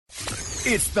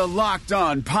It's the Locked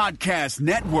On Podcast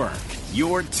Network,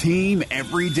 your team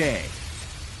every day.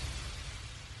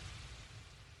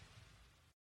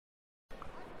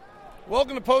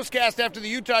 Welcome to POSTCAST after the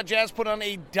Utah Jazz put on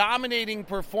a dominating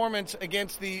performance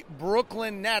against the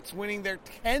Brooklyn Nets, winning their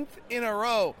 10th in a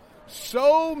row.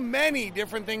 So many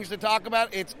different things to talk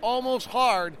about. It's almost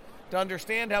hard to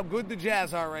understand how good the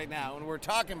Jazz are right now, and we're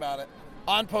talking about it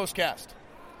on POSTCAST.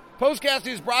 POSTCAST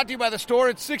is brought to you by the store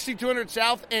at 6200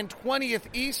 South and 20th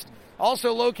East,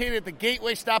 also located at the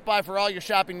Gateway. Stop by for all your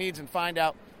shopping needs and find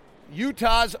out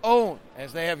Utah's own,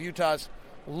 as they have Utah's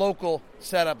local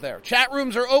setup there. Chat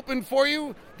rooms are open for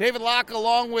you. David Locke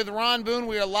along with Ron Boone.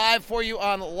 We are live for you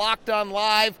on Locked On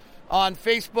Live on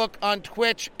Facebook, on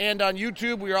Twitch, and on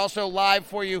YouTube. We are also live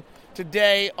for you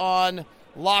today on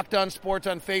Locked On Sports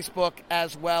on Facebook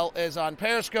as well as on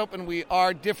Periscope, and we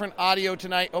are different audio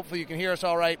tonight. Hopefully you can hear us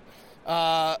all right.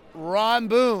 Ron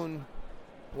Boone,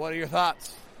 what are your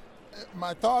thoughts?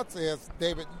 My thoughts is,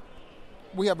 David,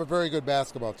 we have a very good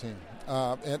basketball team.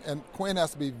 And Quinn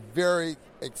has to be very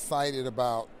excited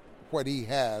about what he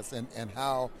has and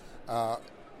how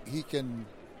he can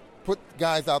put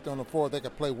guys out there on the floor that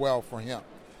can play well for him.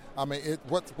 I mean,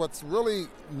 what's really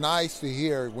nice to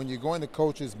hear when you go into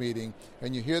coaches meeting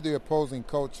and you hear the opposing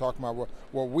coach talking about,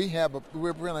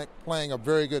 we're really playing a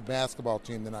very good basketball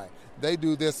team tonight. They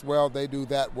do this well, they do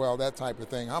that well, that type of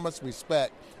thing. How much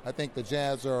respect I think the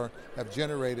Jazz have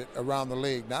generated around the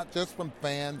league, not just from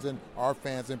fans and our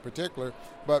fans in particular,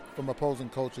 but from opposing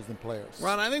coaches and players.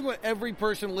 Ron, I think what every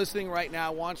person listening right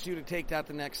now wants you to take that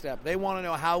the next step. They want to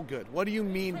know how good. What do you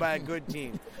mean by a good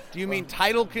team? Do you mean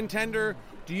title contender?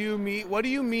 What do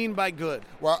you mean by good?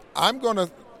 Well, I'm going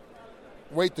to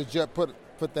wait to put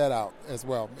that out as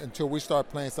well until we start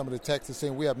playing some of the Texas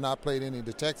teams. We have not played any of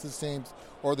the Texas teams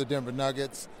or the Denver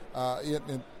Nuggets.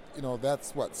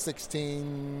 That's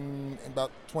 16,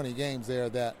 about 20 games there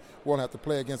that we'll have to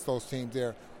play against those teams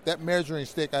there. That measuring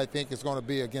stick, I think, is going to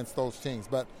be against those teams.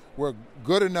 But we're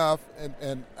good enough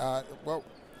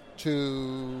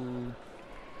to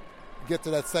get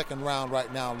to that second round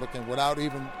right now, looking without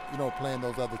even playing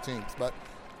those other teams. But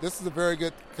this is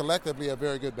collectively a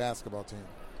very good basketball team.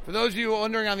 For those of you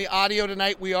wondering on the audio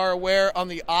tonight, we are aware on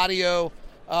the audio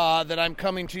that I'm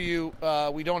coming to you.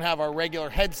 We don't have our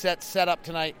regular headset set up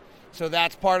tonight, so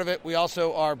that's part of it. We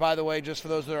also are, by the way, just for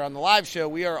those that are on the live show,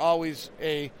 we are always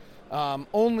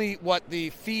only what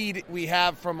the feed we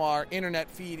have from our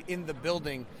internet feed in the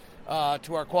building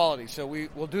to our quality. So we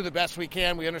will do the best we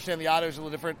can. We understand the audio is a little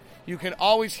different. You can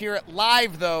always hear it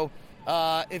live, though,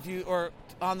 or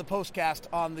on the postcast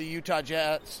on the Utah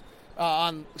Jazz,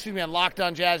 on Locked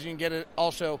On Jazz. You can get it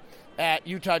also at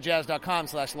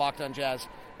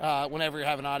utahjazz.com/LockedOnJazz whenever you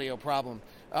have an audio problem.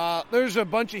 There's a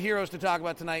bunch of heroes to talk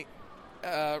about tonight.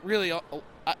 Actually,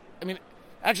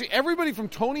 everybody from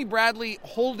Tony Bradley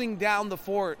holding down the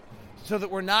fort so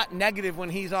that we're not negative when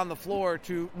he's on the floor,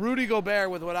 to Rudy Gobert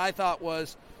with what I thought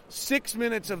was 6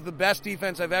 minutes of the best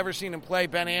defense I've ever seen him play.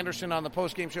 Ben Anderson on the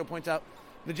postgame show points out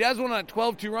the Jazz went on a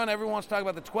 12-2 run. Everyone wants to talk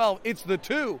about the 12. It's the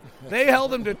 2. They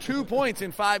held him to 2 points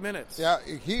in 5 minutes. Yeah,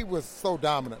 he was so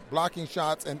dominant, blocking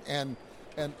shots and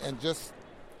just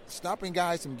stopping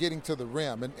guys from getting to the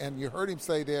rim. And you heard him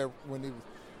say there when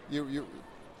you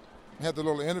had the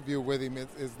little interview with him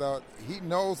is that he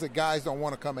knows that guys don't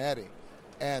want to come at him.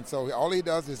 And so all he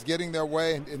does is get in their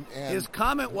way. And his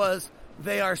comment was,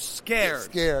 they are scared.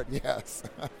 Scared, yes.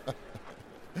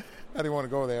 I didn't want to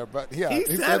go there, but yeah, he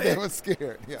said they were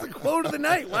scared. Yeah. It's the quote of the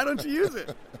night. Why don't you use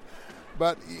it?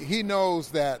 But he knows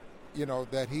that,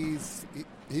 that he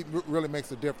really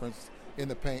makes a difference in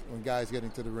the paint when guys get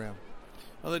into the rim.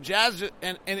 Well, the Jazz,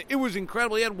 and it was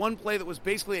incredible. He had one play that was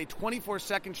basically a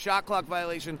 24-second shot clock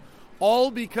violation,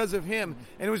 all because of him.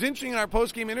 And it was interesting in our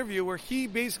post-game interview where he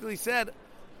basically said,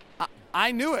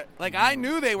 I knew it. I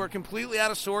knew they were completely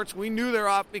out of sorts. We knew they're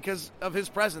off because of his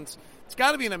presence. It's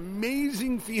got to be an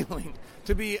amazing feeling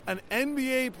to be an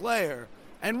NBA player.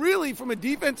 And really, from a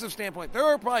defensive standpoint, there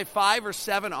are probably 5 or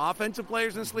 7 offensive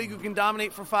players in this league who can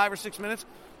dominate for 5 or 6 minutes.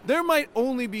 There might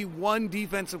only be one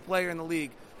defensive player in the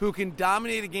league who can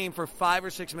dominate a game for 5 or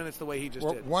 6 minutes the way he just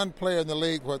did. One player in the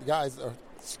league where guys are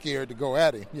scared to go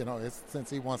at him, since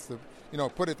he wants to,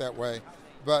 put it that way.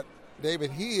 But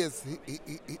David, his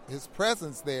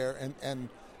presence there and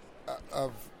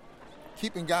of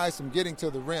keeping guys from getting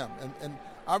to the rim. And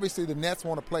obviously the Nets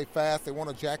want to play fast. They want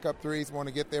to jack up threes, want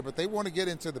to get there, but they want to get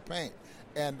into the paint.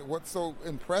 And what's so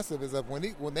impressive is that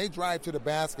when they drive to the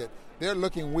basket, they're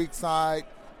looking weak side.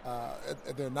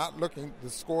 They're not looking to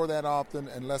score that often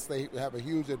unless they have a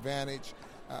huge advantage.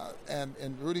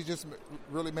 And Rudy just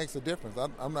really makes a difference.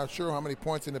 I'm not sure how many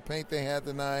points in the paint they had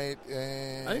tonight.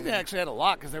 And I think they actually had a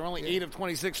lot because they were only 8 of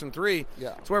 26 from 3.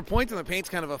 Yeah. It's where points in the paint's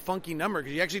kind of a funky number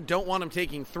because you actually don't want them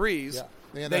taking threes. Yeah.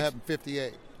 They ended up having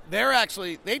 58.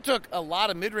 They took a lot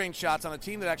of mid-range shots on a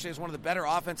team that actually has one of the better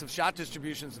offensive shot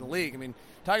distributions in the league. I mean,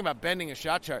 talking about bending a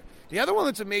shot chart. The other one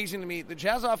that's amazing to me, the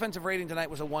Jazz offensive rating tonight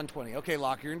was a 120. Okay,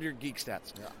 Locke, you're into your geek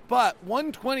stats. Yeah. But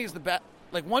 120 is the best.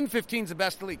 Like 115 is the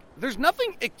best in the league. There's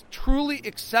nothing truly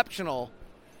exceptional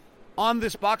on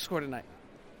this box score tonight.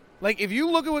 Like if you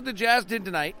look at what the Jazz did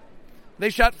tonight, they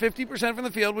shot 50% from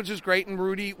the field, which is great, and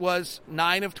Rudy was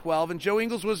 9 of 12, and Joe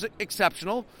Ingles was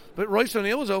exceptional, but Royce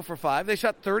O'Neal was 0 for 5. They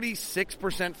shot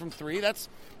 36% from 3. That's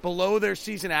below their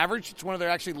season average. It's one of their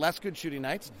actually less good shooting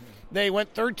nights. Mm-hmm. They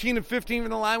went 13 of 15 from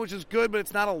the line, which is good, but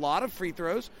it's not a lot of free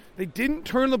throws. They didn't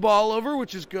turn the ball over,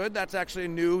 which is good. That's actually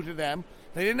new to them.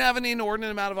 They didn't have an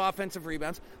inordinate amount of offensive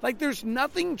rebounds. Like, there's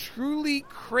nothing truly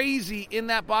crazy in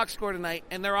that box score tonight,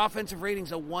 and their offensive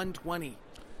rating's a 120.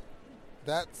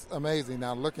 That's amazing.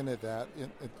 Now, looking at that,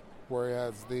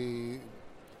 whereas the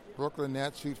Brooklyn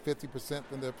Nets shoot 50%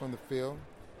 from the field,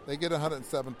 they get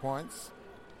 107 points,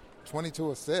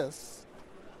 22 assists,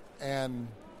 and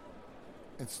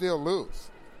still lose.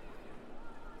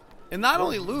 And not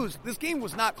only lose, this game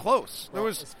was not close.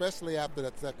 Especially after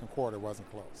that second quarter, it wasn't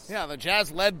close. Yeah, the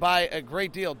Jazz led by a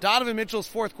great deal. Donovan Mitchell's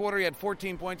fourth quarter, he had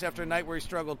 14 points after a night where he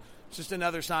struggled. It's just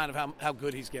another sign of how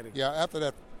good he's getting. Yeah, after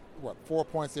that, 4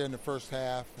 points there in the first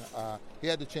half, he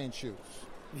had to change shoes.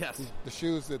 Yes. The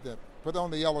shoes that put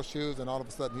on the yellow shoes, and all of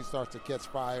a sudden he starts to catch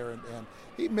fire. And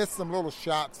he missed some little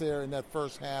shots there in that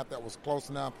first half that was close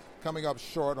enough, coming up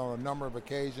short on a number of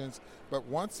occasions. But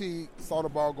once he saw the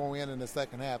ball go in the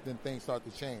second half, then things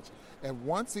started to change. And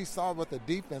once he saw what the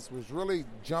defense was really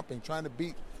jumping, trying to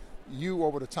beat you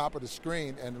over the top of the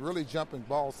screen and really jumping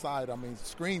ball side,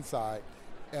 screen side,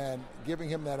 and giving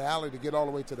him that alley to get all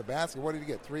the way to the basket. What did he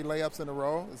get? 3 layups in a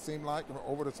row, it seemed like,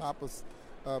 over the top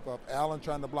of Allen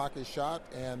trying to block his shot.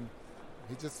 And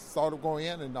he just saw it go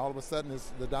in, and all of a sudden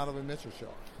it's the Donovan Mitchell show.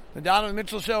 The Donovan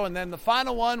Mitchell show, and then the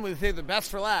final one, we say the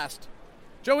best for last,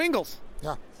 Joe Ingles.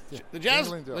 Yeah. The Jazz,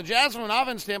 from an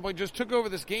offense standpoint, just took over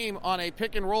this game on a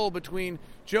pick and roll between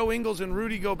Joe Ingles and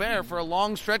Rudy Gobert for a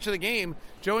long stretch of the game.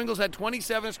 Joe Ingles had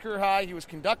 27 as career high. He was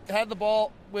had the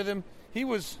ball with him. He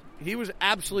was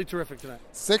absolutely terrific tonight.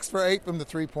 6 for 8 from the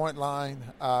three-point line.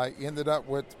 He ended up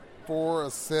with 4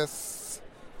 assists,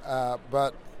 and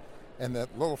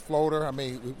that little floater.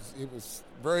 He was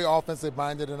very offensive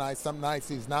minded tonight. Some nights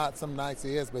he's not, some nights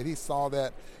he is, but he saw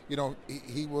that,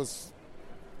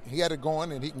 he had it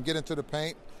going, and he can get into the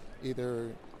paint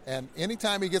and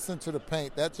anytime he gets into the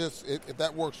paint,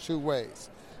 that works 2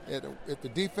 ways. If the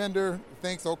defender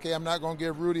thinks, okay, I'm not going to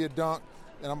give Rudy a dunk,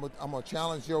 and I'm going to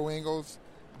challenge Joe Ingles,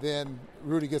 then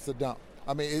Rudy gets a dunk.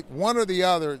 One or the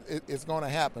other is going to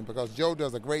happen because Joe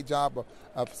does a great job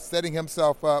of setting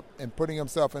himself up and putting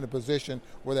himself in a position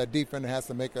where that defender has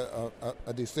to make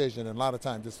a decision, and a lot of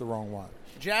times it's the wrong one.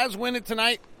 Jazz win it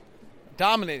tonight,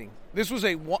 dominating. This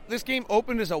game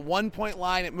opened as a 1-point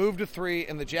line. It moved to 3,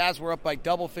 and the Jazz were up by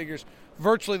double figures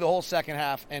virtually the whole second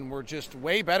half, and were just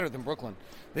way better than Brooklyn.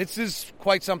 This is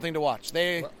quite something to watch.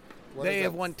 They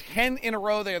have won 10 in a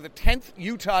row. They are the 10th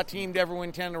Utah team to ever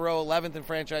win 10 in a row, 11th in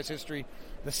franchise history,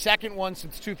 the second one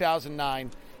since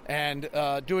 2009, and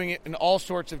doing it in all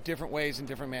sorts of different ways and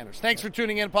different manners. Thanks for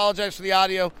tuning in. Apologize for the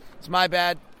audio. It's my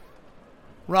bad.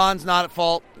 Ron's not at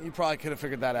fault. You probably could have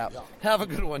figured that out. Yeah. Have a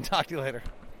good one. Talk to you later.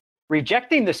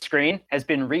 Rejecting the Screen has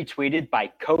been retweeted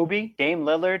by Kobe, Dame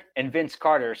Lillard, and Vince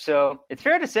Carter, so it's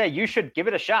fair to say you should give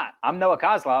it a shot. I'm Noah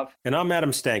Kozlov. And I'm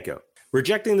Adam Stanko.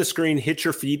 Rejecting the Screen hits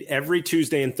your feed every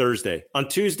Tuesday and Thursday. On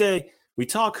Tuesday, we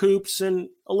talk hoops and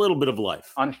a little bit of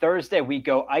life. On Thursday, we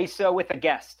go ISO with a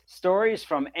guest. Stories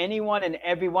from anyone and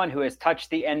everyone who has touched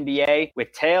the NBA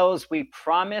with tales we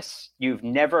promise you've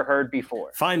never heard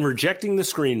before. Find Rejecting the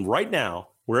Screen right now,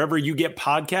 wherever you get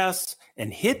podcasts,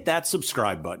 and hit that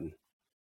subscribe button.